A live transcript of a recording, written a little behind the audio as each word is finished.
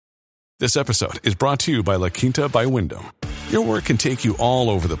This episode is brought to you by La Quinta by Wyndham. Your work can take you all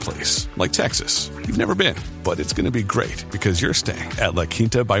over the place, like Texas. You've never been, but it's going to be great because you're staying at La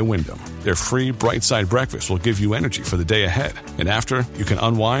Quinta by Wyndham. Their free Bright Side breakfast will give you energy for the day ahead. And after, you can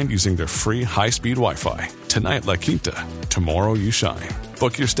unwind using their free high-speed Wi-Fi. Tonight, La Quinta. Tomorrow, you shine.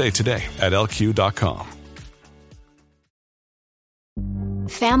 Book your stay today at lq.com.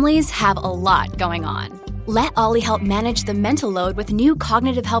 Families have a lot going on. Let Ollie help manage the mental load with new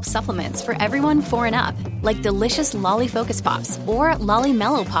cognitive help supplements for everyone 4 and up, like delicious Lolly Focus Pops or Lolly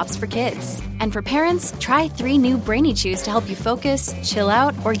Mellow Pops for kids. And for parents, try 3 new Brainy Chews to help you focus, chill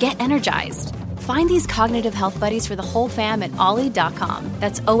out, or get energized. Find these cognitive health buddies for the whole fam at ollie.com.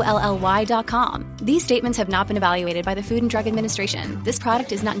 That's OLLY.com. These statements have not been evaluated by the Food and Drug Administration. This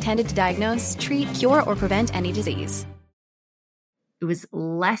product is not intended to diagnose, treat, cure, or prevent any disease. It was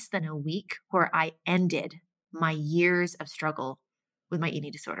less than a week where I ended my years of struggle with my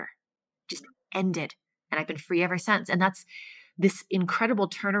eating disorder. Just ended. And I've been free ever since. And that's this incredible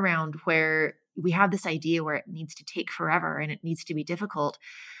turnaround where we have this idea where it needs to take forever and it needs to be difficult.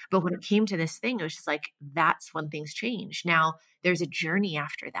 But when it came to this thing, it was just like, that's when things change. Now, there's a journey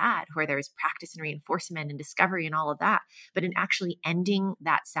after that where there's practice and reinforcement and discovery and all of that. But in actually ending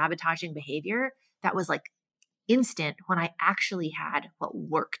that sabotaging behavior, that was like instant when I actually had what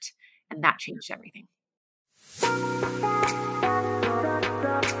worked, and that changed everything.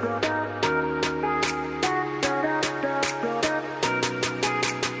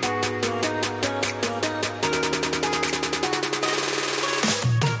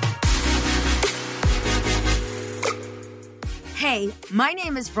 Hey, my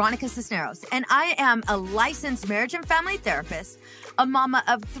name is Veronica Cisneros, and I am a licensed marriage and family therapist, a mama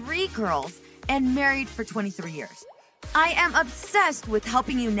of 3 girls, and married for 23 years. I am obsessed with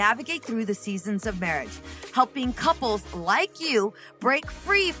helping you navigate through the seasons of marriage, helping couples like you break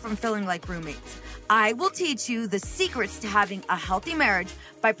free from feeling like roommates. I will teach you the secrets to having a healthy marriage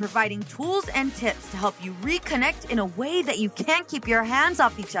by providing tools and tips to help you reconnect in a way that you can't keep your hands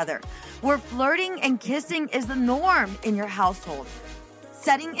off each other, where flirting and kissing is the norm in your household.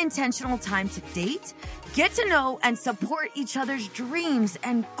 Setting intentional time to date, get to know and support each other's dreams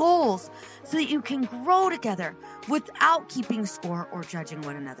and goals so that you can grow together without keeping score or judging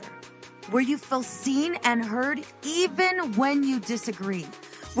one another. Where you feel seen and heard even when you disagree.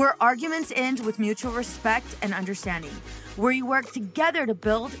 Where arguments end with mutual respect and understanding. Where you work together to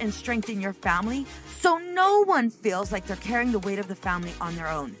build and strengthen your family so no one feels like they're carrying the weight of the family on their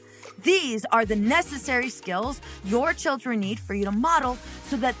own. These are the necessary skills your children need for you to model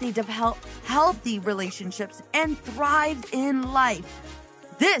so that they develop healthy relationships and thrive in life.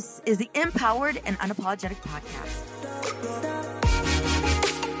 This is the Empowered and Unapologetic Podcast.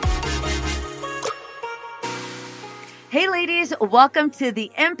 Hey ladies, welcome to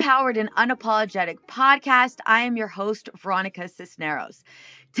the Empowered and Unapologetic Podcast. I am your host, Veronica Cisneros.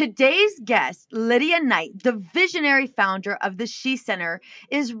 Today's guest, Lydia Knight, the visionary founder of the She Center,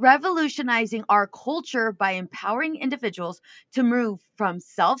 is revolutionizing our culture by empowering individuals to move from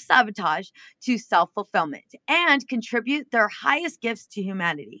self-sabotage to self-fulfillment and contribute their highest gifts to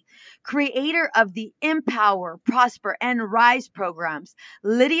humanity. Creator of the Empower, Prosper, and Rise programs,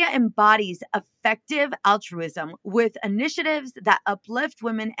 Lydia embodies effective altruism with initiatives that uplift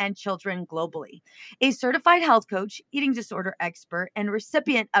women and children globally. A certified health coach, eating disorder expert, and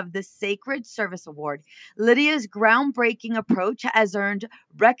recipient of the Sacred Service Award, Lydia's groundbreaking approach has earned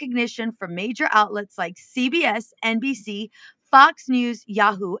recognition from major outlets like CBS, NBC, Fox News,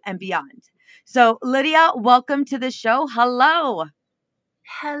 Yahoo, and beyond. So, Lydia, welcome to the show. Hello.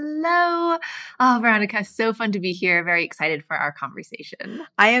 Hello. Oh, Veronica, so fun to be here. Very excited for our conversation.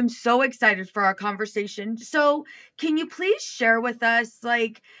 I am so excited for our conversation. So can you please share with us,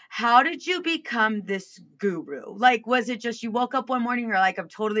 how did you become this guru? Was it just you woke up one morning, you're like, I'm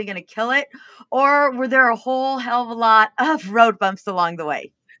totally going to kill it? Or were there a whole hell of a lot of road bumps along the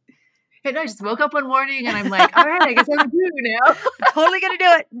way? And I just woke up one morning and I'm like, all right, I guess I'm a guru now. Totally going to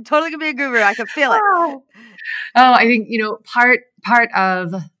do it. I'm totally going to be a guru. I can feel it. Oh, I think, part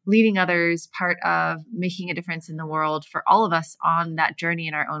of leading others, part of making a difference in the world for all of us on that journey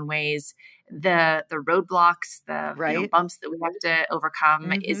in our own ways, the roadblocks, the bumps that we have to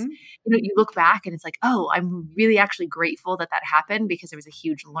overcome is, you look back and it's like, oh, I'm really actually grateful that happened because there was a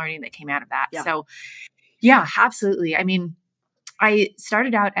huge learning that came out of that. Yeah. So yeah, absolutely. I mean, I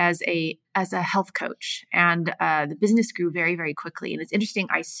started out as a health coach, and the business grew very, very quickly. And it's interesting.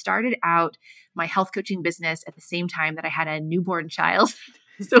 I started out my health coaching business at the same time that I had a newborn child.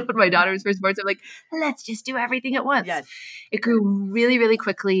 So when my daughter was first born, so I'm like, let's just do everything at once. Yes. It grew really, really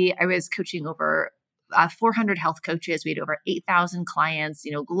quickly. I was coaching over 400 health coaches. We had over 8,000 clients,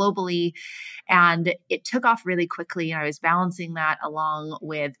 globally. And it took off really quickly. And I was balancing that along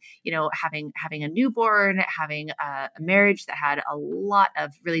with, having a newborn, having a marriage that had a lot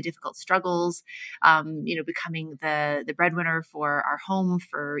of really difficult struggles, becoming the breadwinner for our home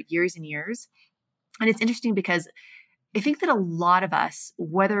for years and years. And it's interesting because I think that a lot of us,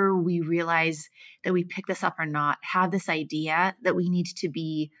 whether we realize that we pick this up or not, have this idea that we need to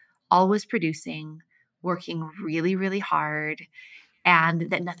be always producing, working really, really hard, and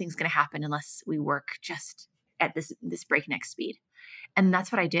that nothing's going to happen unless we work just at this breakneck speed. And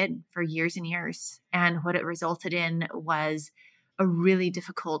that's what I did for years and years. And what it resulted in was a really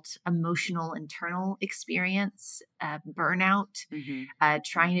difficult emotional internal experience, burnout,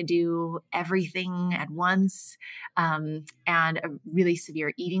 trying to do everything at once, and a really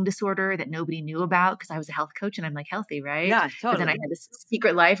severe eating disorder that nobody knew about because I was a health coach and I'm like healthy, right? Yeah, totally. But then I had this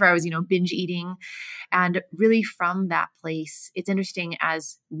secret life where I was, binge eating. And really from that place, it's interesting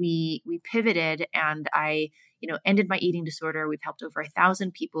as we pivoted and I ended my eating disorder. We've helped over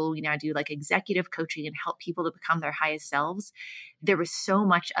 1,000 people. We now do like executive coaching and help people to become their highest selves. There was so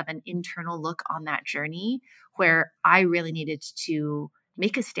much of an internal look on that journey where I really needed to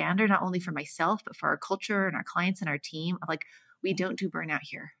make a standard, not only for myself, but for our culture and our clients and our team of like, we don't do burnout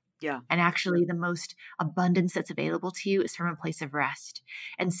here. Yeah. And actually the most abundance that's available to you is from a place of rest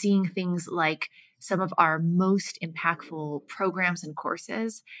and seeing things like some of our most impactful programs and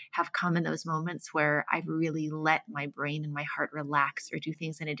courses have come in those moments where I've really let my brain and my heart relax or do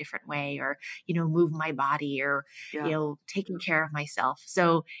things in a different way or, move my body or, taking care of myself.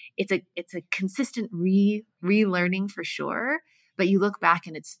 So it's a consistent relearning for sure. But you look back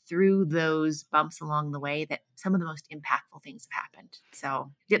and it's through those bumps along the way that some of the most impactful things have happened.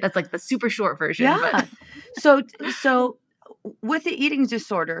 So yeah, that's like the super short version. Yeah. But. So with the eating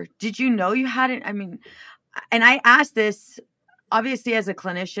disorder, did you know you had it? I mean, and I asked this, obviously as a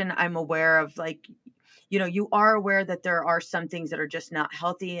clinician, I'm aware of like, you are aware that there are some things that are just not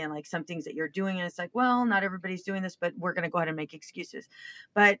healthy and like some things that you're doing. And it's like, well, not everybody's doing this, but we're going to go ahead and make excuses.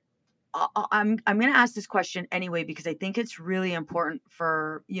 But I'm going to ask this question anyway, because I think it's really important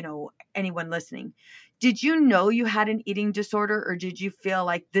for, anyone listening. Did you know you had an eating disorder, or did you feel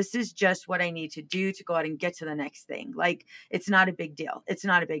like this is just what I need to do to go out and get to the next thing? Like, it's not a big deal. It's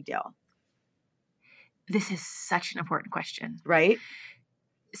not a big deal. This is such an important question. Right?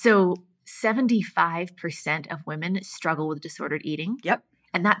 So 75% of women struggle with disordered eating. Yep.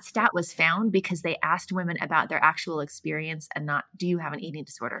 And that stat was found because they asked women about their actual experience and not, do you have an eating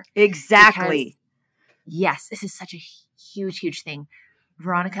disorder? Exactly. Because, yes, this is such a huge, huge thing.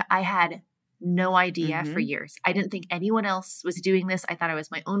 Veronica, I had no idea for years. I didn't think anyone else was doing this. I thought I was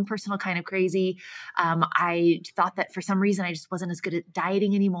my own personal kind of crazy. I thought that for some reason I just wasn't as good at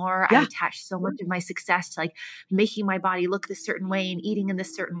dieting anymore. Yeah. I attached so much of my success to like making my body look this certain way and eating in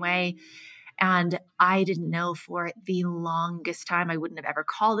this certain way. And I didn't know for the longest time. I wouldn't have ever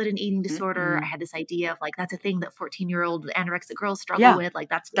called it an eating disorder. I had this idea of like, that's a thing that 14-year-old anorexic girls struggle with. Like,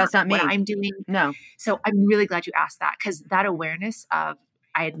 that's not me. what I'm doing. No. So I'm really glad you asked that, because that awareness of,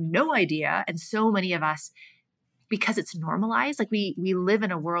 I had no idea. And so many of us, because it's normalized, like we live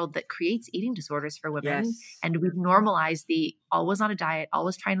in a world that creates eating disorders for women. Yes. And we've normalized the always on a diet,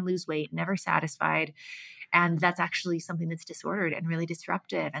 always trying to lose weight, never satisfied. And that's actually something that's disordered and really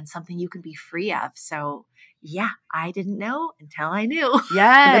disruptive and something you can be free of. So yeah, I didn't know until I knew.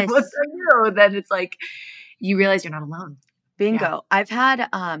 Yes. Once I knew, then it's like, you realize you're not alone. Bingo. Yeah. I've had,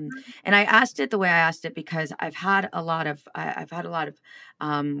 and I asked it the way I asked it because I've had a lot of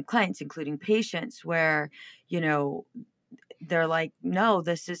clients, including patients, where, they're like, no,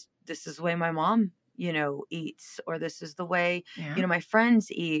 this is the way my mom, eats, or this is the way, my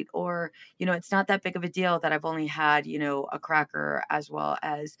friends eat, or, it's not that big of a deal that I've only had, a cracker as well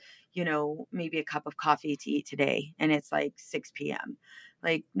as, maybe a cup of coffee to eat today. And it's like 6 p.m.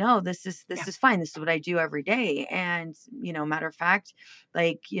 Like, no, this is fine. This is what I do every day. And, matter of fact,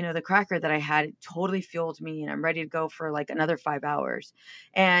 like, the cracker that I had, it totally fueled me and I'm ready to go for like another 5 hours.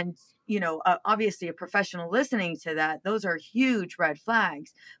 And, obviously a professional listening to that, those are huge red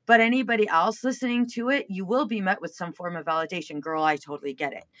flags. But anybody else listening to it, you will be met with some form of validation. Girl, I totally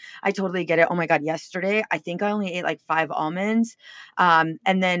get it. Oh my God, yesterday, I think I only ate like 5 almonds. And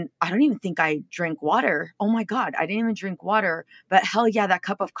then I don't even think I drank water. Oh my God, I didn't even drink water. But hell yeah, that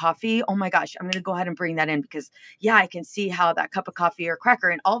cup of coffee. Oh my gosh, I'm going to go ahead and bring that in because yeah, I can see how that cup of coffee or cracker.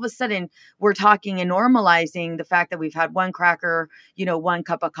 And all of a sudden we're talking and normalizing the fact that we've had one cracker, 1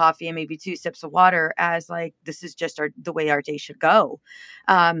 cup of coffee and maybe 2 sips of water as like, this is just the way our day should go.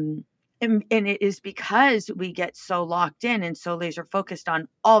 And it is because we get so locked in and so laser focused on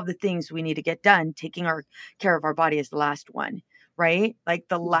all the things we need to get done, taking our care of our body is the last one, right? Like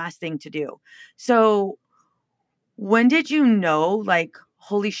the last thing to do. So when did you know, like,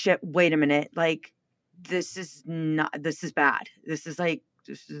 holy shit, wait a minute, like, this is bad. This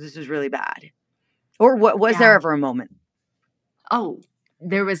is really bad. Or what was there ever a moment? Oh,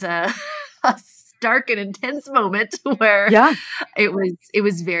 there was a, a stark and intense moment where it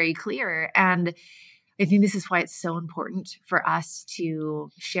was very clear. And I think this is why it's so important for us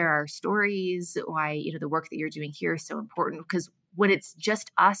to share our stories, why, you know, the work that you're doing here is so important, because when it's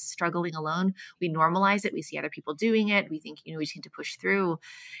just us struggling alone, we normalize it. We see other people doing it. We think, you know, we just need to push through.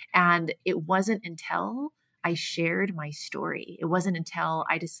 And it wasn't until I shared my story, it wasn't until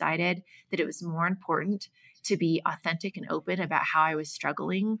I decided that it was more important to be authentic and open about how I was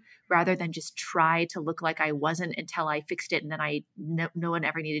struggling rather than just try to look like I wasn't until I fixed it and then no one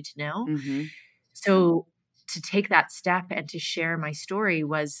ever needed to know. Mm-hmm. So to take that step and to share my story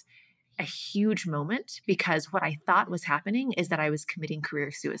was a huge moment, because what I thought was happening is that I was committing career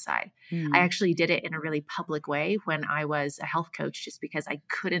suicide. Mm-hmm. I actually did it in a really public way when I was a health coach, just because I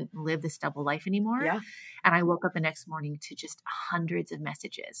couldn't live this double life anymore. Yeah. And I woke up the next morning to just hundreds of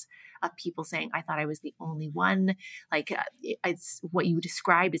messages of people saying, I thought I was the only one. Like, it's what you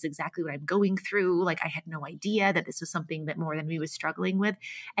described is exactly what I'm going through. Like, I had no idea that this was something that more than me was struggling with.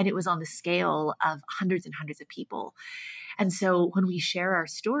 And it was on the scale of hundreds and hundreds of people. And so when we share our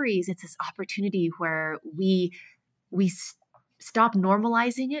stories, it's this opportunity where we stop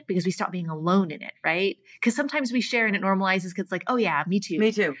normalizing it because we stop being alone in it, right? Because sometimes we share and it normalizes because it's like, oh yeah, me too.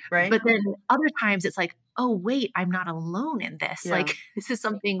 Me too, right? But then other times it's like, oh wait, I'm not alone in this. Yeah. Like, this is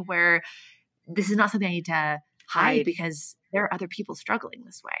something where this is not something I need to hide because there are other people struggling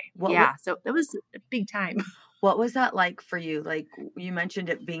this way. So that was a big time. What was that like for you? Like, you mentioned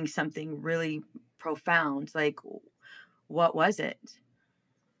it being something really profound. Like, what was it?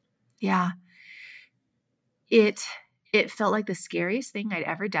 Yeah. It felt like the scariest thing I'd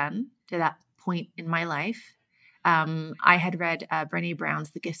ever done to that point in my life. I had read Brené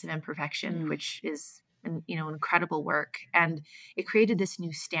Brown's The Gifts of Imperfection, which is incredible work. And it created this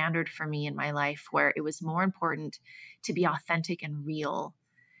new standard for me in my life where it was more important to be authentic and real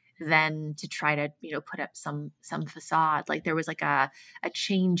than to try to, put up some facade. Like, there was like a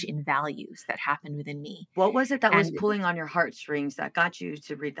change in values that happened within me. What was it that was pulling on your heartstrings that got you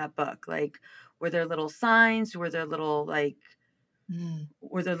to read that book? Like, were there little signs? Were there little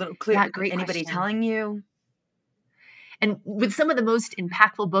clear, anybody telling you? And with some of the most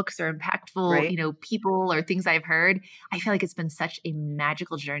impactful books or impactful, people or things I've heard, I feel like it's been such a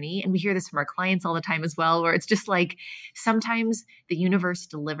magical journey. And we hear this from our clients all the time as well, where it's just like, sometimes the universe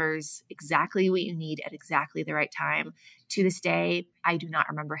delivers exactly what you need at exactly the right time. To this day, I do not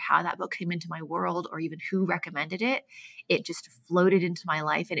remember how that book came into my world or even who recommended it. It just floated into my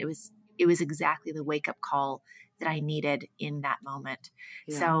life, and it was exactly the wake-up call that I needed in that moment.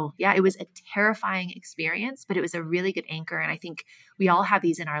 Yeah. So yeah, it was a terrifying experience, but it was a really good anchor. And I think we all have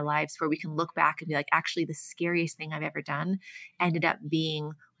these in our lives where we can look back and be like, actually, the scariest thing I've ever done ended up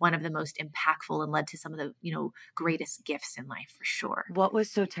being one of the most impactful and led to some of the, greatest gifts in life, for sure. What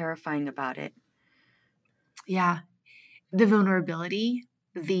was so terrifying about it? Yeah. The vulnerability,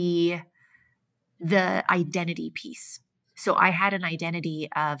 the identity piece. So I had an identity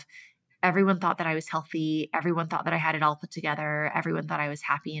of, everyone thought that I was healthy. Everyone thought that I had it all put together. Everyone thought I was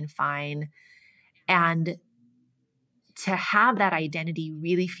happy and fine. And to have that identity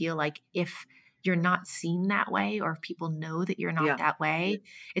really feel like, if you're not seen that way, or if people know that you're not that way,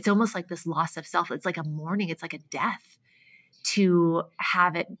 it's almost like this loss of self. It's like a mourning. It's like a death to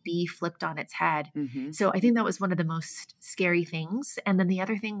have it be flipped on its head. Mm-hmm. So I think that was one of the most scary things. And then the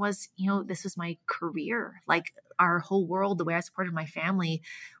other thing was, this was my career. Like, our whole world, the way I supported my family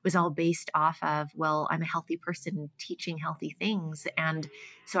was all based off of, well, I'm a healthy person teaching healthy things. And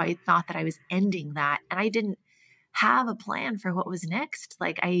so I thought that I was ending that. And I didn't have a plan for what was next.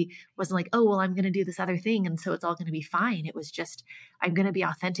 Like, I wasn't like, oh, well, I'm going to do this other thing, and so it's all going to be fine. It was just, I'm going to be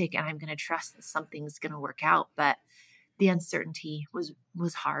authentic and I'm going to trust that something's going to work out. But the uncertainty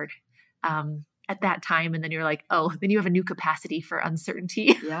was hard at that time. And then you're like, oh, then you have a new capacity for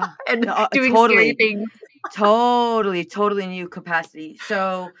uncertainty. Yeah. And doing scary things. Totally new capacity.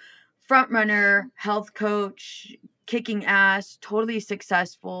 So, front runner, health coach, kicking ass, totally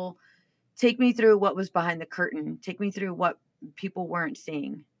successful. Take me through what was behind the curtain. Take me through what people weren't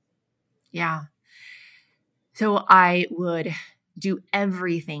seeing. Yeah. So I would do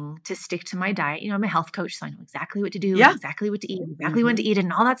everything to stick to my diet. I'm a health coach, so I know exactly what to do, exactly what to eat, exactly when to eat it,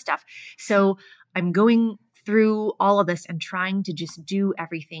 and all that stuff. So I'm going through all of this and trying to just do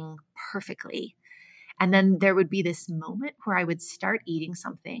everything perfectly. And then there would be this moment where I would start eating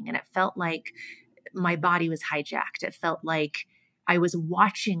something and it felt like my body was hijacked. It felt like I was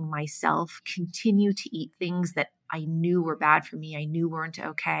watching myself continue to eat things that I knew were bad for me. I knew weren't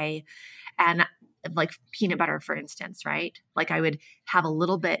okay. And like peanut butter, for instance, right? Like I would have a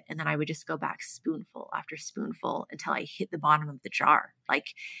little bit and then I would just go back spoonful after spoonful until I hit the bottom of the jar.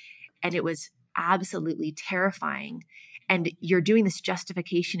 And it was absolutely terrifying. And you're doing this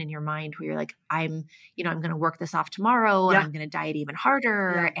justification in your mind where you're like, I'm going to work this off tomorrow and I'm going to diet even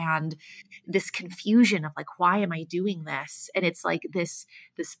harder. Yeah. And this confusion of like, why am I doing this? And it's like this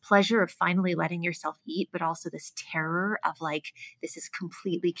pleasure of finally letting yourself eat, but also this terror of like, this is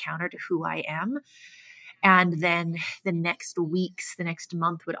completely counter to who I am. And then the next weeks, the next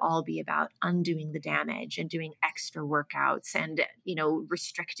month would all be about undoing the damage and doing extra workouts and,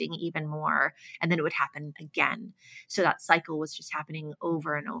 restricting even more. And then it would happen again. So that cycle was just happening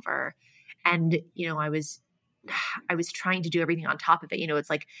over and over. And, I was trying to do everything on top of it. It's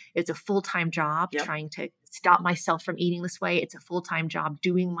like, it's a full-time job trying to stop myself from eating this way. It's a full-time job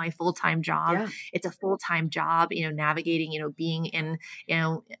doing my full-time job. Yeah. It's a full-time job, navigating, being in,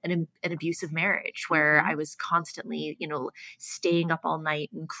 an abusive marriage where I was constantly, staying up all night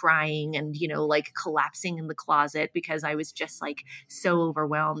and crying and, like collapsing in the closet because I was just like so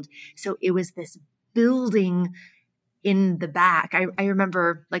overwhelmed. So it was this building in the back. I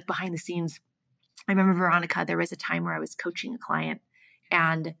remember like behind the scenes, I remember, Veronica, there was a time where I was coaching a client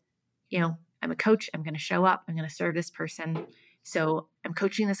and, I'm a coach. I'm going to show up. I'm going to serve this person. So I'm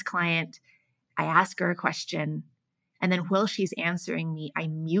coaching this client. I ask her a question. And then while she's answering me, I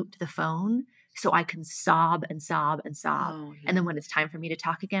mute the phone so I can sob and sob and sob. Oh, yeah. And then when it's time for me to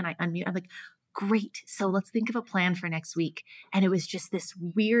talk again, I unmute. I'm like, great. So let's think of a plan for next week. And it was just this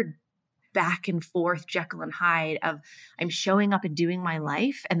weird back and forth Jekyll and Hyde of I'm showing up and doing my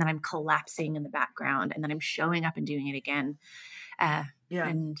life and then I'm collapsing in the background and then I'm showing up and doing it again.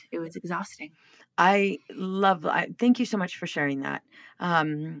 And it was exhausting. Thank you so much for sharing that.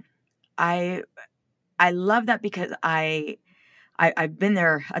 I love that because I've been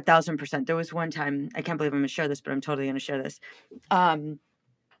there 1,000%. There was one time, I can't believe I'm going to share this, but I'm totally going to share this.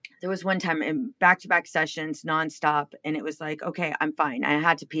 There was one time in back-to-back sessions, nonstop, and it was like, okay, I'm fine. I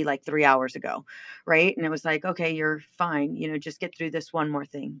had to pee like 3 hours ago, right? And it was like, okay, you're fine. Just get through this one more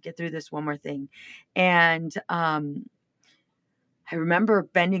thing. And I remember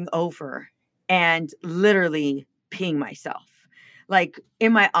bending over and literally peeing myself, like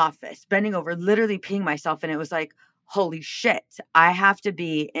in my office, bending over, literally peeing myself. And it was like, holy shit, I have to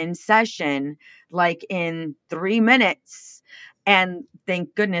be in session like in 3 minutes. And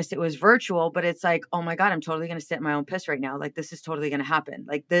thank goodness it was virtual, but it's like, oh my God, I'm totally going to sit in my own piss right now. Like, this is totally going to happen.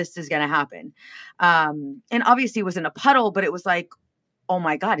 Like, this is going to happen. And obviously it wasn't a puddle, but it was like, oh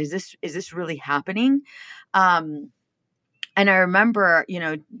my God, is this really happening? And I remember,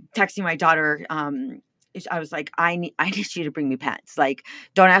 texting my daughter, I was like, I need you to bring me pants. Like,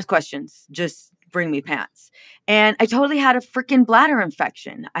 don't ask questions. Just bring me pants. And I totally had a freaking bladder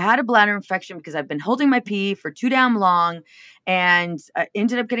infection. I had a bladder infection because I've been holding my pee for too damn long and I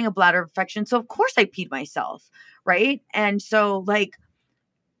ended up getting a bladder infection. So of course I peed myself. Right. And so like,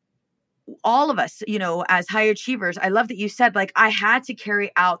 all of us, as high achievers, I love that you said, like, I had to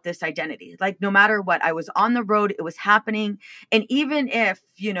carry out this identity. Like, no matter what, I was on the road, it was happening. And even if,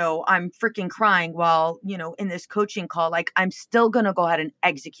 I'm freaking crying while, in this coaching call, like, I'm still going to go ahead and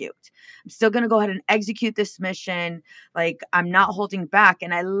execute. I'm still going to go ahead and execute this mission. Like, I'm not holding back.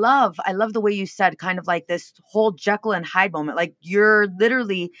 And I love the way you said kind of like this whole Jekyll and Hyde moment. Like, you're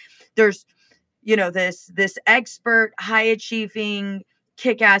literally, there's, this expert, high achieving,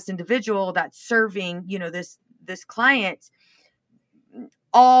 kick-ass individual that's serving, this client,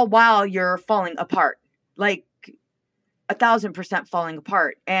 all while you're falling apart, like 1,000% falling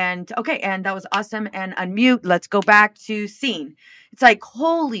apart. And okay, and that was awesome. And unmute. Let's go back to scene. It's like,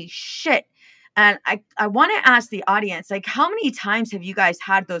 holy shit. And I want to ask the audience, like, how many times have you guys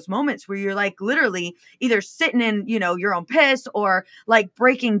had those moments where you're like literally either sitting in, your own piss or like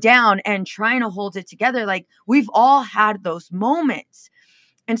breaking down and trying to hold it together? Like, we've all had those moments.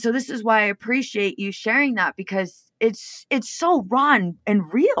 And so this is why I appreciate you sharing that, because it's so raw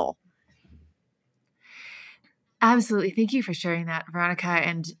and real. Absolutely. Thank you for sharing that, Veronica.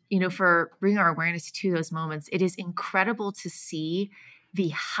 And, for bringing our awareness to those moments. It is incredible to see the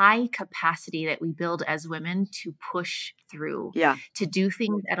high capacity that we build as women to push through, to do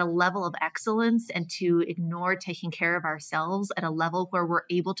things at a level of excellence and to ignore taking care of ourselves at a level where we're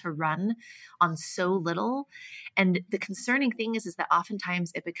able to run on so little. And the concerning thing is that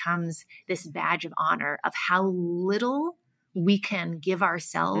oftentimes it becomes this badge of honor of how little we can give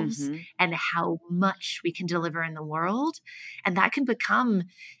ourselves and how much we can deliver in the world. And that can become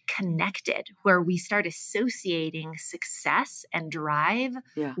connected, where we start associating success and drive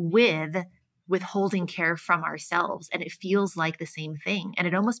with withholding care from ourselves. And it feels like the same thing. And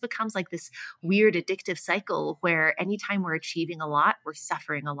it almost becomes like this weird addictive cycle where anytime we're achieving a lot, we're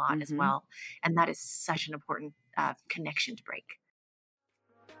suffering a lot as well. And that is such an important connection to break.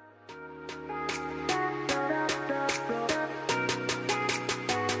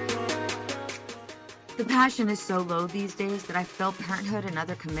 The passion is so low these days that I feel parenthood and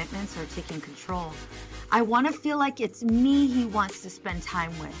other commitments are taking control. I want to feel like it's me he wants to spend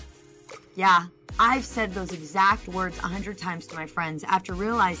time with. Yeah, I've said those exact words 100 times to my friends after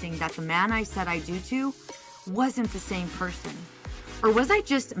realizing that the man I said I do to wasn't the same person. Or was I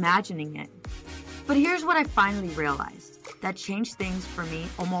just imagining it? But here's what I finally realized that changed things for me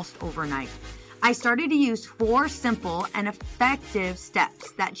almost overnight. I started to use 4 simple and effective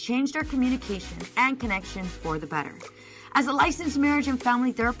steps that changed our communication and connection for the better. As a licensed marriage and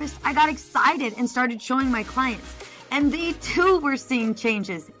family therapist, I got excited and started showing my clients, and they too were seeing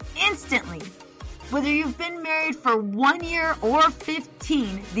changes instantly. Whether you've been married for 1 year or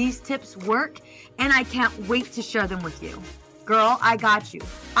 15, these tips work, and I can't wait to share them with you. Girl, I got you.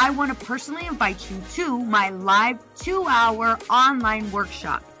 I want to personally invite you to my live 2-hour online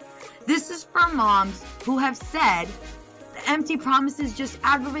workshop. This is for moms who have said, the empty promises just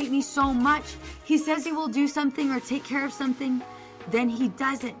aggravate me so much. He says he will do something or take care of something, then he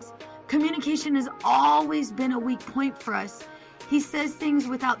doesn't. Communication has always been a weak point for us. He says things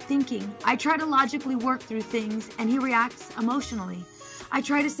without thinking. I try to logically work through things and he reacts emotionally. I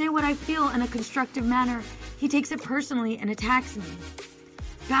try to say what I feel in a constructive manner. He takes it personally and attacks me.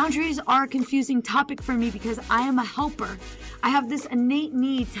 Boundaries are a confusing topic for me because I am a helper. I have this innate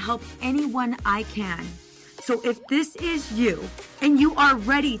need to help anyone I can. So if this is you and you are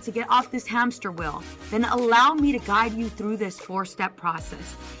ready to get off this hamster wheel, then allow me to guide you through this 4-step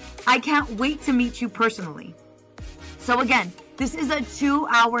process. I can't wait to meet you personally. So again, this is a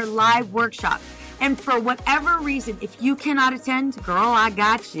 2-hour live workshop. And for whatever reason, if you cannot attend, girl, I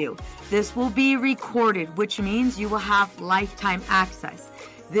got you. This will be recorded, which means you will have lifetime access.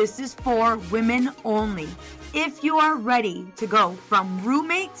 This is for women only. If you are ready to go from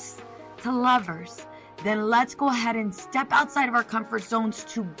roommates to lovers, then let's go ahead and step outside of our comfort zones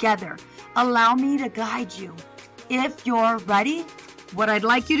together. Allow me to guide you. If you're ready, what I'd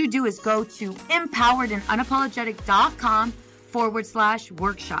like you to do is go to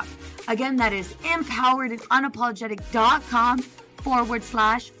empoweredandunapologetic.com/workshop. Again, that is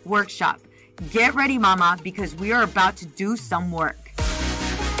empoweredandunapologetic.com/workshop. Get ready, mama, because we are about to do some work.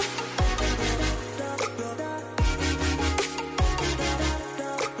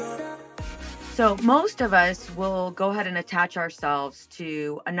 So most of us will go ahead and attach ourselves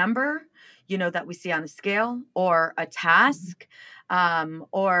to a number, that we see on the scale, or a task,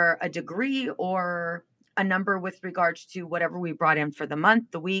 or a degree, or a number with regards to whatever we brought in for the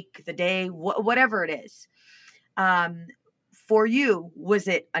month, the week, the day, whatever it is. For you, was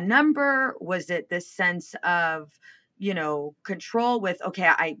it a number? Was it this sense of, control with, okay,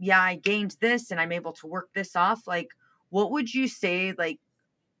 I gained this and I'm able to work this off? Like, what would you say,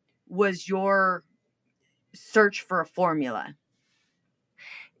 was your search for a formula?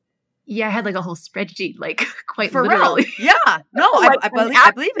 Yeah, I had a whole spreadsheet, quite For literally. real? Yeah. No,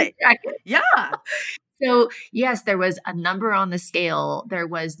 I believe it. Yeah. So yes, there was a number on the scale. There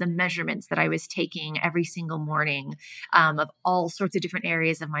was the measurements that I was taking every single morning of all sorts of different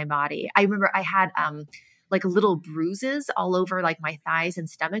areas of my body. I remember I had little bruises all over my thighs and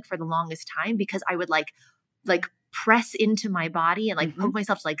stomach for the longest time because I would like press into my body and poke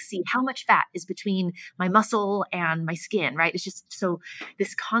myself to see how much fat is between my muscle and my skin, right? It's just so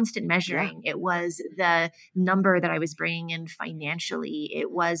this constant measuring. Yeah. It was the number that I was bringing in financially.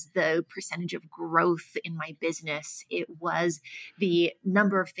 It was the percentage of growth in my business. It was the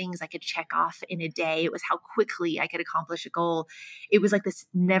number of things I could check off in a day. It was how quickly I could accomplish a goal. It was this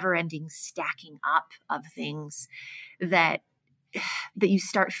never-ending stacking up of things that you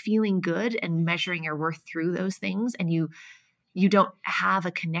start feeling good and measuring your worth through those things. And you don't have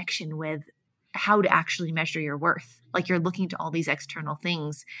a connection with how to actually measure your worth. You're looking to all these external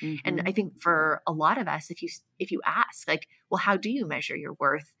things. Mm-hmm. And I think for a lot of us, if you ask well, how do you measure your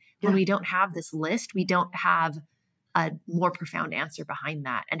worth? When we don't have this list, we don't have a more profound answer behind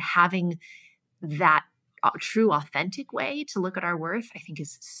that. And having that true, authentic way to look at our worth, I think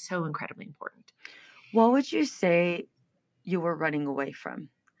is so incredibly important. What would you say you were running away from?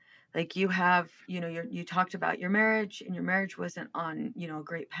 Like you have, you talked about your marriage, and your marriage wasn't on, a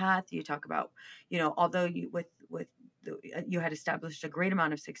great path. You talk about, although you had established a great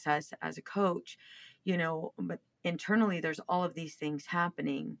amount of success as a coach, but internally there's all of these things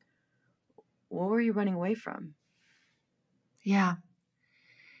happening. What were you running away from? Yeah,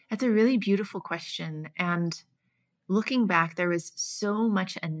 that's a really beautiful question. And looking back, there was so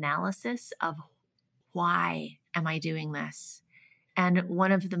much analysis of why am I doing this? And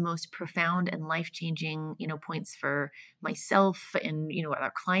one of the most profound and life-changing, points for myself and,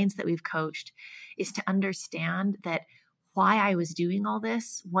 our clients that we've coached is to understand that why I was doing all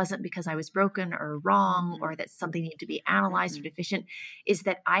this wasn't because I was broken or wrong or that something needed to be analyzed or deficient, is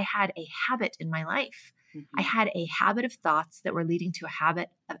that I had a habit in my life. I had a habit of thoughts that were leading to a habit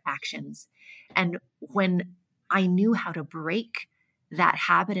of actions. And when I knew how to break that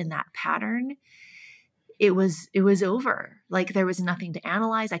habit and that pattern, it was over. Like there was nothing to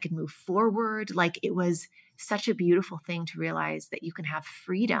analyze. I could move forward. Like it was such a beautiful thing to realize that you can have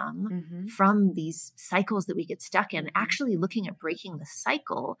freedom from these cycles that we get stuck in, actually looking at breaking the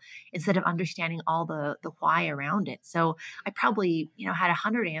cycle instead of understanding all the why around it. So I probably, had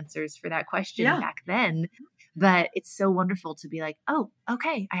 100 answers for that question back then, but it's so wonderful to be like, oh,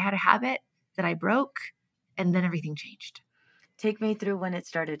 okay, I had a habit that I broke and then everything changed. Take me through when it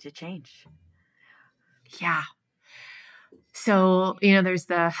started to change. Yeah. So, there's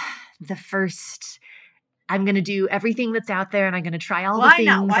the first, I'm going to do everything that's out there and I'm going to try all the things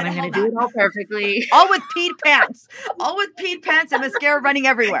and I'm going to do it all perfectly. All with peed pants. All with peed pants and mascara running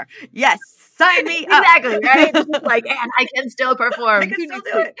everywhere. Yes. Sign me up. Exactly, right? Just like, and I can still perform. I can still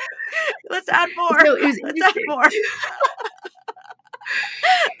do it. Let's add more. So it was Let's add more.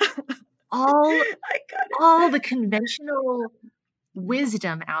 all the conventional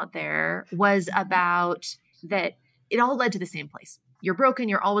wisdom out there was about that. It all led to the same place. You're broken.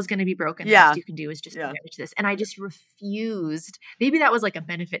 You're always going to be broken. The best you can do is just manage this. And I just refused. Maybe that was like a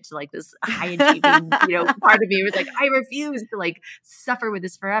benefit to like this high achieving, part of me. It was like, I refuse to like suffer with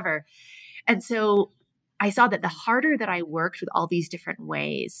this forever. And so I saw that the harder that I worked with all these different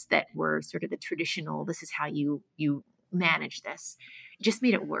ways that were sort of the traditional, this is how you manage this, just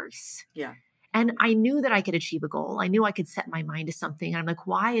made it worse. Yeah. And I knew that I could achieve a goal. I knew I could set my mind to something. And I'm like,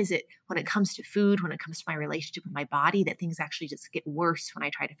 why is it when it comes to food, when it comes to my relationship with my body, that things actually just get worse when I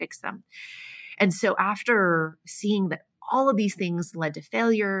try to fix them? And so after seeing that all of these things led to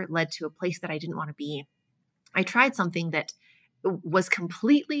failure, led to a place that I didn't want to be, I tried something that was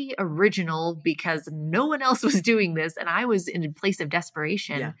completely original because no one else was doing this. And I was in a place of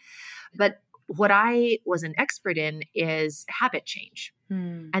desperation. Yeah. But what I was an expert in is habit change.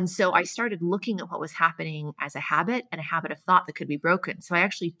 And so I started looking at what was happening as a habit and a habit of thought that could be broken. So I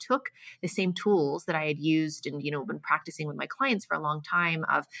actually took the same tools that I had used and, been practicing with my clients for a long time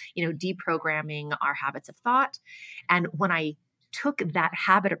of, deprogramming our habits of thought. And when I took that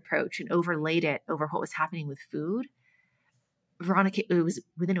habit approach and overlaid it over what was happening with food, Veronica, it was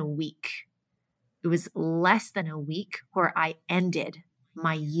within a week. It was less than a week where I ended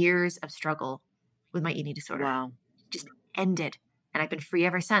my years of struggle with my eating disorder. Wow. Just ended. And I've been free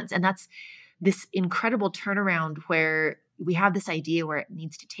ever since. And that's this incredible turnaround where we have this idea where it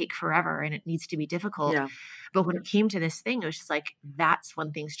needs to take forever and it needs to be difficult. Yeah. But when it came to this thing, it was just like, that's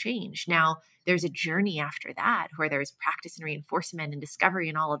when things change. Now there's a journey after that where there's practice and reinforcement and discovery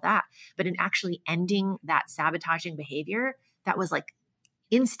and all of that. But in actually ending that sabotaging behavior, that was like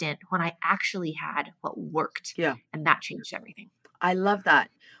instant when I actually had what worked. Yeah. And that changed everything. I love that.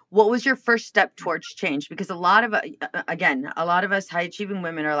 What was your first step towards change? Because a lot of us high achieving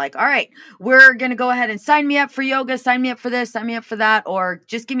women are like, all right, we're going to go ahead and sign me up for yoga, sign me up for this, sign me up for that, or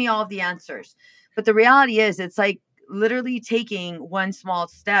just give me all of the answers. But the reality is it's like literally taking one small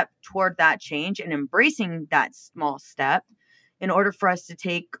step toward that change and embracing that small step in order for us to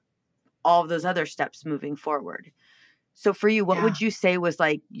take all of those other steps moving forward. So for you, what would you say was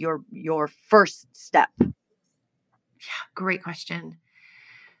like your first step? Yeah, great question.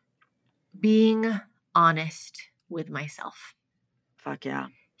 Being honest with myself. Fuck yeah.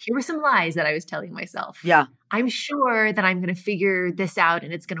 Here were some lies that I was telling myself. Yeah. I'm sure that I'm going to figure this out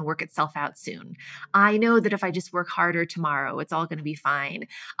and it's going to work itself out soon. I know that if I just work harder tomorrow, it's all going to be fine.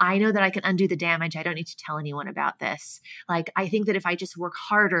 I know that I can undo the damage. I don't need to tell anyone about this. Like, I think that if I just work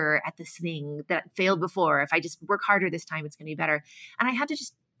harder at this thing that failed before, if I just work harder this time, it's going to be better. And I had to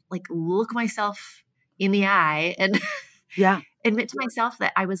just like look myself in the eye and admit to myself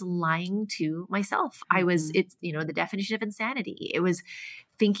that I was lying to myself. It's, the definition of insanity. It was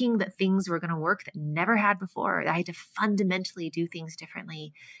thinking that things were going to work that never had before. I had to fundamentally do things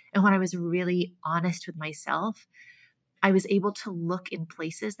differently. And when I was really honest with myself, I was able to look in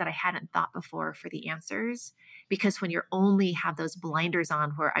places that I hadn't thought before for the answers. Because when you only have those blinders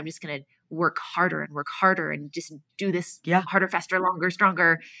on where I'm just going to work harder and just do this harder, faster, longer,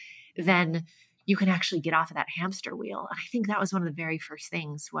 stronger, then you can actually get off of that hamster wheel. And I think that was one of the very first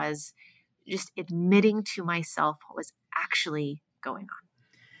things, was just admitting to myself what was actually going on.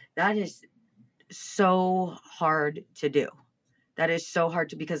 That is so hard to do. That is so hard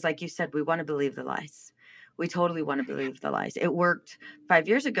to, because like you said, we want to believe the lies. We totally want to believe the lies. It worked 5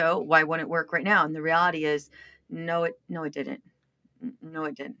 years ago. Why wouldn't it work right now? And the reality is, no, it didn't. No,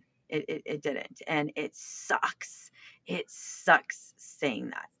 it didn't. It didn't. And it sucks. It sucks saying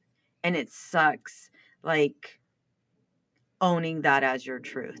that. And it sucks like owning that as your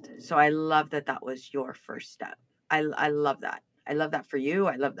truth. So I love that that was your first step. I love that. I love that for you.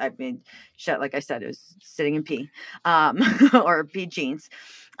 Shit, like I said, it was sitting in pee, or pee jeans.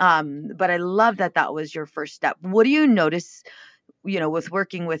 But I love that that was your first step. What do you notice, with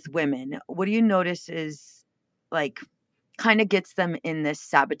working with women? What do you notice is like kind of gets them in this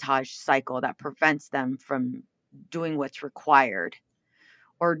sabotage cycle that prevents them from doing what's required,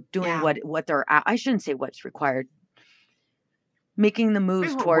 or doing what they're, I shouldn't say what's required, making the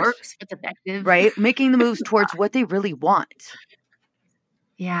moves What towards works, what's effective, right? Making the moves towards what they really want.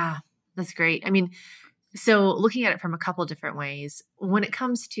 Yeah, that's great. I mean, so looking at it from a couple different ways, when it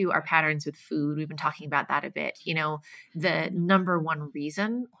comes to our patterns with food, we've been talking about that a bit. The number one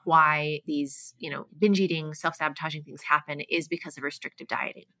reason why these, binge eating, self-sabotaging things happen is because of restrictive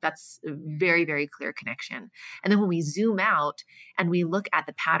dieting. That's a very, very clear connection. And then when we zoom out and we look at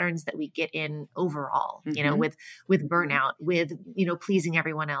the patterns that we get in overall, with burnout, with, pleasing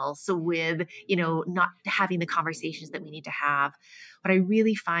everyone else, with, not having the conversations that we need to have, what I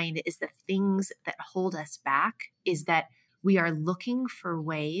really find is the things that hold us back is that we are looking for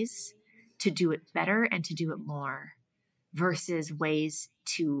ways to do it better and to do it more, versus ways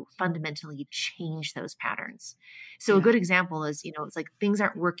to fundamentally change those patterns. So a good example is, it's like things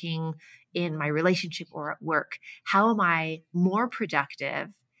aren't working in my relationship or at work. How am I more productive?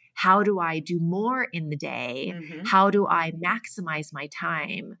 How do I do more in the day? How do I maximize my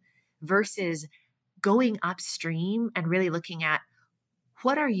time? Versus going upstream and really looking at,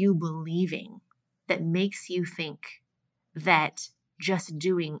 what are you believing that makes you think that just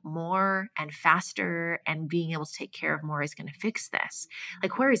doing more and faster and being able to take care of more is going to fix this?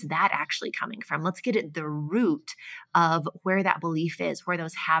 Like, where is that actually coming from? Let's get at the root of where that belief is, where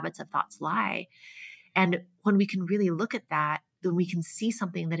those habits of thoughts lie. And when we can really look at that, then we can see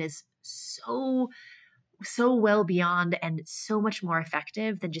something that is so well beyond and so much more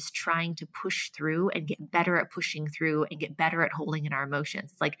effective than just trying to push through and get better at pushing through and get better at holding in our emotions.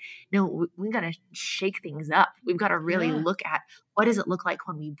 It's like, no, we've got to shake things up. We've got to really look at, what does it look like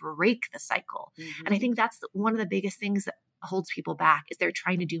when we break the cycle? And I think that's one of the biggest things that holds people back, is they're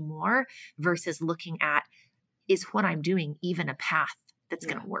trying to do more versus looking at, is what I'm doing even a path that's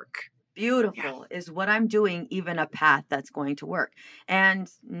going to work? Beautiful. Is what I'm doing even a path that's going to work? And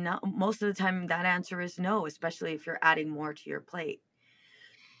no, most of the time that answer is no, especially if you're adding more to your plate.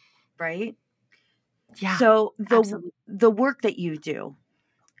 Right? Yeah. So absolutely. the work that you do,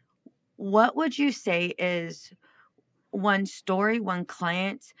 what would you say is one story, one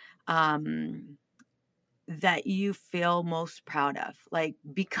client, that you feel most proud of, like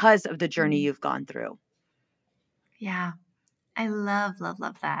because of the journey you've gone through? Yeah. I love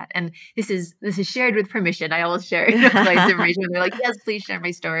that. And this is shared with permission. I always share clients' information when they're like, yes, please share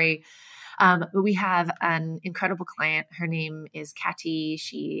my story. But we have an incredible client. Her name is Kati.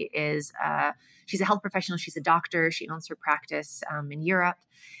 She is she's a health professional. She's a doctor. She owns her practice in Europe.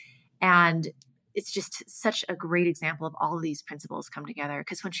 And it's just such a great example of all of these principles come together.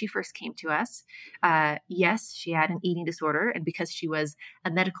 Because when she first came to us, yes, she had an eating disorder. And because she was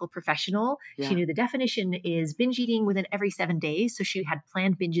a medical professional, she knew the definition is binge eating within every 7 days. So she had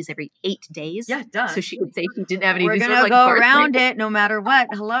planned binges every 8 days. Yeah, done. So she could say she didn't have any We're disorder. We're going to go around it no matter what.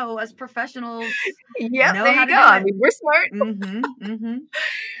 Hello, as professionals. Yeah, there you go. I mean, we're smart.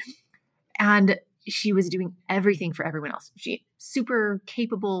 And she was doing everything for everyone else. She super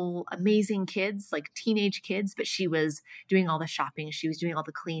capable, amazing kids, like teenage kids, but she was doing all the shopping. She was doing all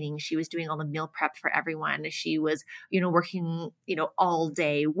the cleaning. She was doing all the meal prep for everyone. She was, working, all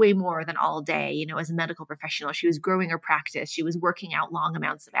day, way more than all day, as a medical professional. She was growing her practice. She was working out long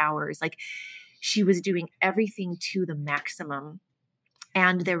amounts of hours. Like, she was doing everything to the maximum.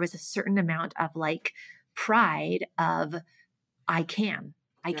 And there was a certain amount of like pride of, I can.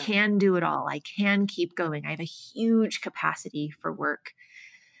 I Yeah. can do it all. I can keep going. I have a huge capacity for work.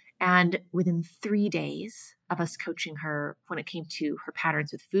 And within 3 days of us coaching her, when it came to her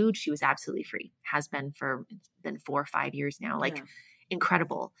patterns with food, she was absolutely free, has been for 4 or 5 years now, like Yeah.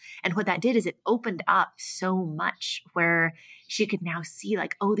 incredible. And what that did is it opened up so much where she could now see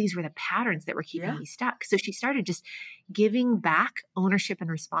like, oh, these were the patterns that were keeping Yeah. me stuck. So she started just giving back ownership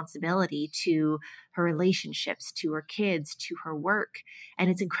and responsibility to her relationships, to her kids, to her work. And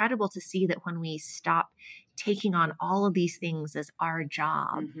it's incredible to see that when we stop taking on all of these things as our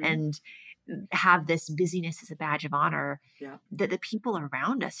job and have this busyness as a badge of honor, Yeah. that the people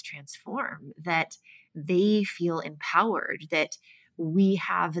around us transform, that they feel empowered, that we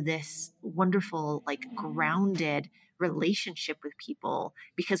have this wonderful, like grounded relationship with people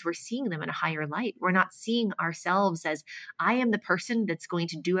because we're seeing them in a higher light. We're not seeing ourselves as, I am the person that's going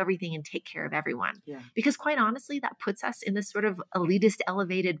to do everything and take care of everyone. Yeah. Because quite honestly, that puts us in this sort of elitist,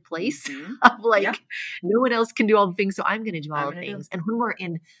 elevated place Mhm. of like, Yeah. no one else can do all the things, so I'm going to do I'm all the gonna do things. And when we're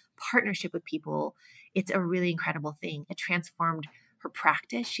in partnership with people, it's a really incredible thing. It transformed her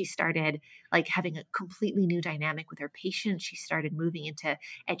practice. She started like having a completely new dynamic with her patients. She started moving into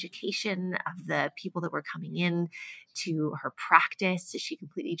education of the people that were coming in to her practice. She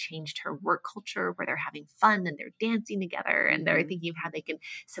completely changed her work culture where they're having fun and they're dancing together and they're thinking of how they can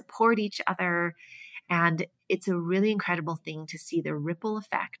support each other. And it's a really incredible thing to see the ripple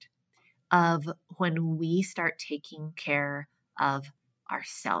effect of when we start taking care of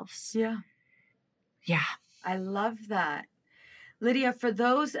ourselves. Yeah. Yeah. I love that. Lydia, for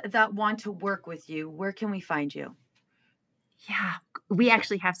those that want to work with you, where can we find you? Yeah, we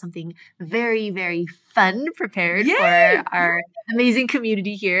actually have something very, very fun prepared Yay! for our amazing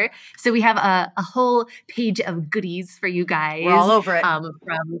community here. So we have a whole page of goodies for you guys. We're all over it. From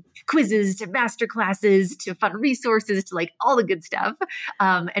quizzes to master classes to fun resources to like all the good stuff.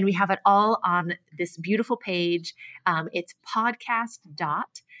 And we have it all on this beautiful page. It's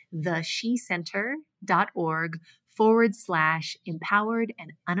podcast.theshecenter.org/empowered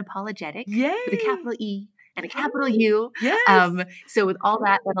and unapologetic Yay! with a capital E and a capital U. Yes. So with all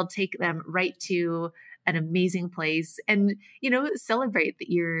that, that'll take them right to an amazing place, and celebrate that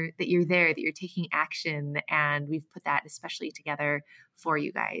you're there, that you're taking action, and we've put that especially together for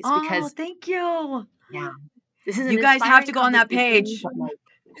you guys Oh, because thank you. yeah, this is an You guys have inspiring to go on that conversation, page.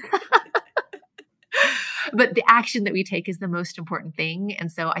 but the action that we take is the most important thing.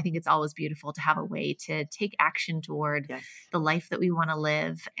 And so I think it's always beautiful to have a way to take action toward Yes. the life that we want to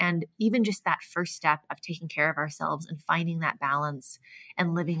live. And even just that first step of taking care of ourselves and finding that balance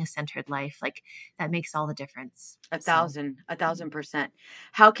and living a centered life, like that makes all the difference. 1,000%.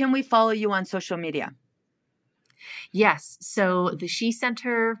 How can we follow you on social media? Yes. So the She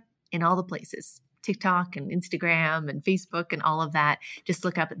Center in all the places. TikTok and Instagram and Facebook and all of that. Just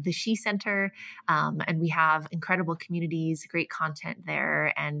look up the She Center. And we have incredible communities, great content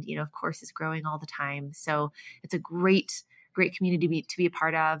there. And, of course, it's growing all the time. So it's a great, great community to be a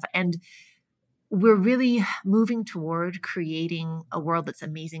part of. And we're really moving toward creating a world that's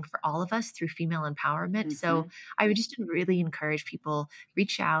amazing for all of us through female empowerment. So I would just really encourage people,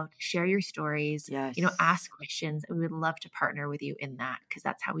 reach out, share your stories, Yes. Ask questions. And we would love to partner with you in that because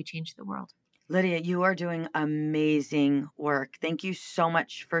that's how we change the world. Lydia, you are doing amazing work. Thank you so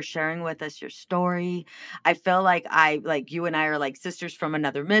much for sharing with us your story. I feel like you and I are like sisters from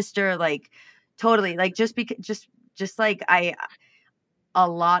another mister, like totally, like just like a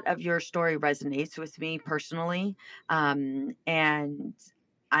lot of your story resonates with me personally. And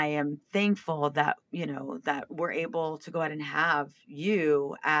I am thankful that, that we're able to go ahead and have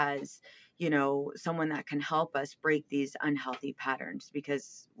you as, someone that can help us break these unhealthy patterns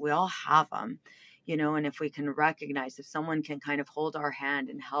because we all have them, and if we can recognize, if someone can kind of hold our hand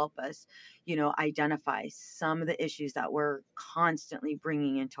and help us, identify some of the issues that we're constantly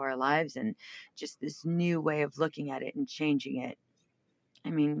bringing into our lives and just this new way of looking at it and changing it. I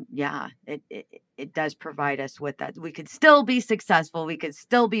mean, yeah, it does provide us with that. We could still be successful. We could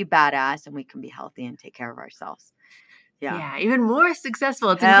still be badass and we can be healthy and take care of ourselves. Yeah, even more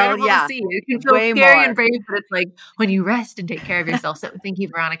successful. It's Hell incredible yeah. to see. It can feel Way scary more. and brave, but it's like when you rest and take care of yourself. So thank you,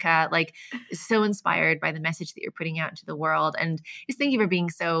 Veronica. Like, so inspired by the message that you're putting out into the world. And just thank you for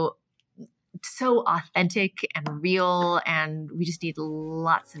being so authentic and real. And we just need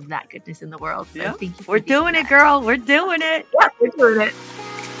lots of that goodness in the world. So thank you. We're doing it, girl. We're doing it. Yeah, we're doing it.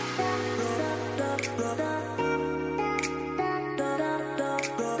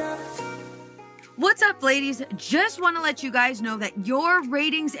 What's up, ladies? Just want to let you guys know that your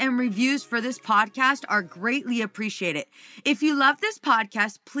ratings and reviews for this podcast are greatly appreciated. If you love this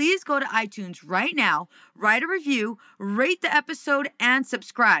podcast, please go to iTunes right now, write a review, rate the episode, and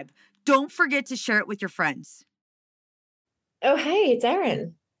subscribe. Don't forget to share it with your friends. Oh, hey, it's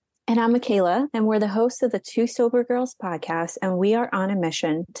Erin. And I'm Michaela, and we're the hosts of the Two Sober Girls podcast, and we are on a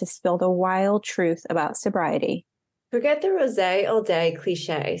mission to spill the wild truth about sobriety. Forget the rosé all day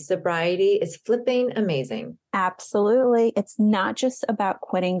cliche. Sobriety is flipping amazing. Absolutely. It's not just about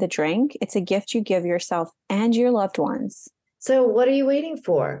quitting the drink. It's a gift you give yourself and your loved ones. So what are you waiting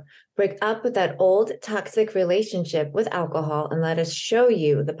for? Break up with that old toxic relationship with alcohol and let us show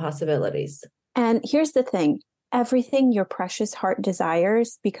you the possibilities. And here's the thing. Everything your precious heart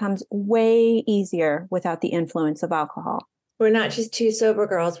desires becomes way easier without the influence of alcohol. We're not just two sober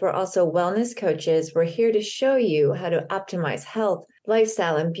girls, we're also wellness coaches. We're here to show you how to optimize health,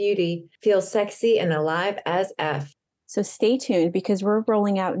 lifestyle, and beauty, feel sexy and alive as F. So stay tuned because we're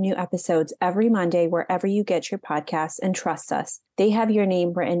rolling out new episodes every Monday wherever you get your podcasts, and trust us, they have your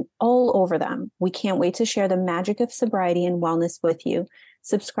name written all over them. We can't wait to share the magic of sobriety and wellness with you.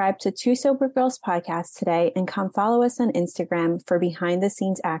 Subscribe to Two Sober Girls podcast today and come follow us on Instagram for behind the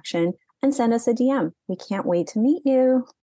scenes action and send us a DM. We can't wait to meet you.